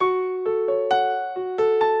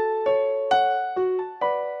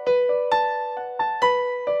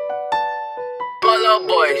your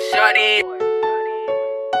boy, shawty.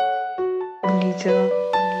 Anita,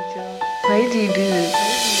 why do you do this?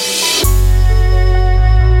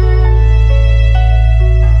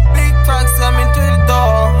 Big trucks coming to the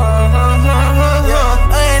door.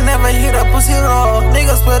 I ain't never hit a pussy raw.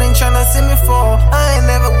 Niggas sweating tryna see me fall. I ain't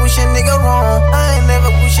never wish a nigga wrong. I ain't never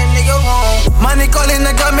wish a nigga wrong. Money calling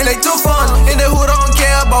that got me like too fun. In the hood I don't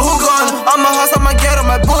care about who gone. I'm a house, I'ma get on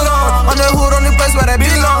my boot on. On the hood, only place where I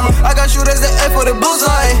belong. I got shooters that aim for the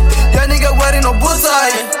bullseye. Yeah, nigga wearing no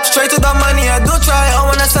bullseye. Straight to the money, I do try. I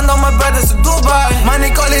wanna send all my brothers to Dubai.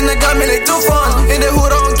 Money calling that got me like too fun. In the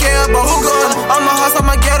hood I don't care about who gone. I'm a house,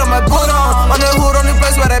 I'ma get on my boot on. On the hood, only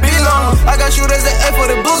place where I belong. I got shooters that aim for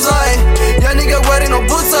the bullseye. Yeah, nigga wearing no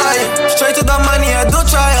bullseye. Straight to the money, I do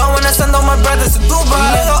try. I wanna send all my brothers to Dubai.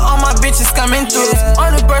 Nigga, all my bitches coming through.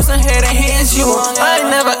 Only person here that hears you. I ain't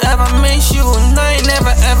never ever miss you. I ain't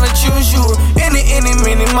never ever choose you. Any,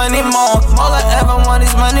 mini, money more. All I ever want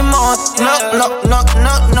is money more.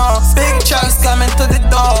 No. Big trucks coming to the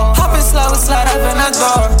door. Hopping slow, slide up in the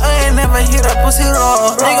door. I ain't never hit a pussy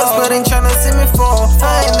raw. Niggas sweating tryna see me fall.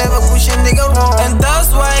 I ain't never push a nigga wrong. And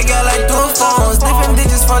that's why I got like 2 phones. Different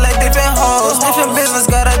digits for like different hoes. Different business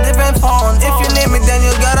got a different phone. If you need me, then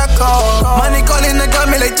you gotta call. Money calling that got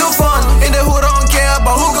me like too fun. In the hood, I don't care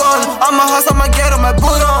about who gone. I'm a house, I'ma get on my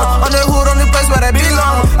boot on. On the hood, only place where I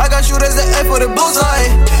belong. I got shooters that aim for the bullseye.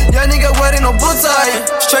 Yeah, nigga wearing no bullseye.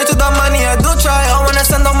 Straight to the money, I do try. I wanna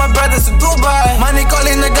send all my brothers to Dubai. Money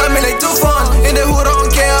calling that got me like too fun. In the hood, I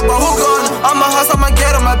don't care about who gone. I'm a house, I'ma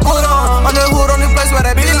get on my boot on. On the hood, only place where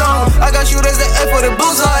I belong. I got shooters that aim for the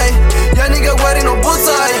bullseye. Yeah, nigga wearing no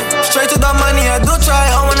bullseye. Straight to the money, I do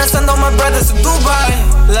try. I wanna send all my brothers to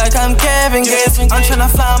Dubai. Like I'm Kevin Gates, I'm tryna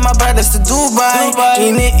fly my brothers to Dubai.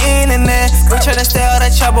 In the internet, we tryna stay out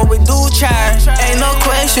of trouble, we do try. Ain't no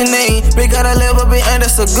questioning, we got a little bit and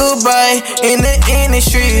that's a goodbye. In the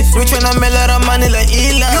industry, we tryna make a lot of money like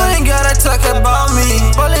Elon. You ain't gotta talk about me,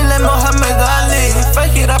 falling like Muhammad Ali.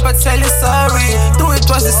 Fuck it up, I tell you sorry. Do it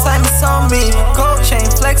twice, the time it's on me. Gold chain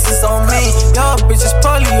flexes on me, y'all bitches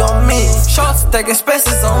probably on me. Shots taking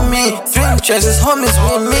spaces on me, dream treasures, homies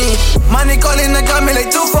with me. Money calling that got me like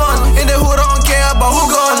too fun. In the hood, I don't care about who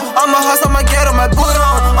gone. I'm a house, I'ma get on my boot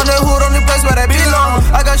on. On the hood, only place where I belong.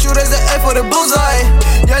 I got shooters that aim for the bullseye.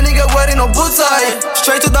 Yeah, nigga wearing no bullseye.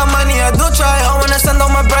 Straight to the money, I do try. I wanna send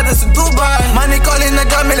all my brothers to Dubai. Money calling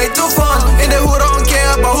that got me like too fun. In the hood, I don't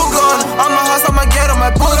care about who gone. I'm a house, I'ma get on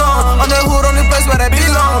my boot on. On the hood, only place where I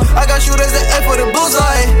belong. I got shooters that aim for the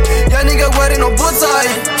bullseye. Yeah, nigga wearing no bullseye.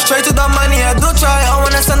 Straight to the money, I do try. I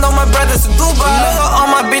wanna send all my brothers to Dubai. Nigga, all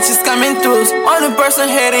my bitches coming through. Only person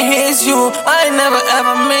here that hears you. I ain't never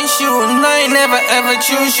ever miss you. I ain't never ever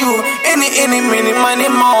choose you. Any, mini, money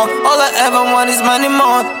more. All I ever want is money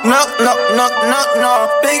more. No.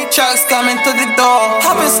 Big trucks coming to the door.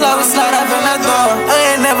 Hopping slow, slide up in the door.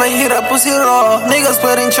 I ain't never hit a pussy raw. Niggas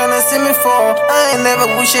sweating tryna see me fall. I ain't never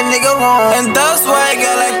wish a nigga wrong. And that's why I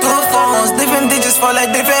got like 2 phones. Different digits for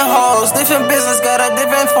like different hoes. Different business got a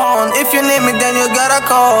different phone. If you need me, then you gotta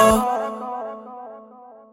call.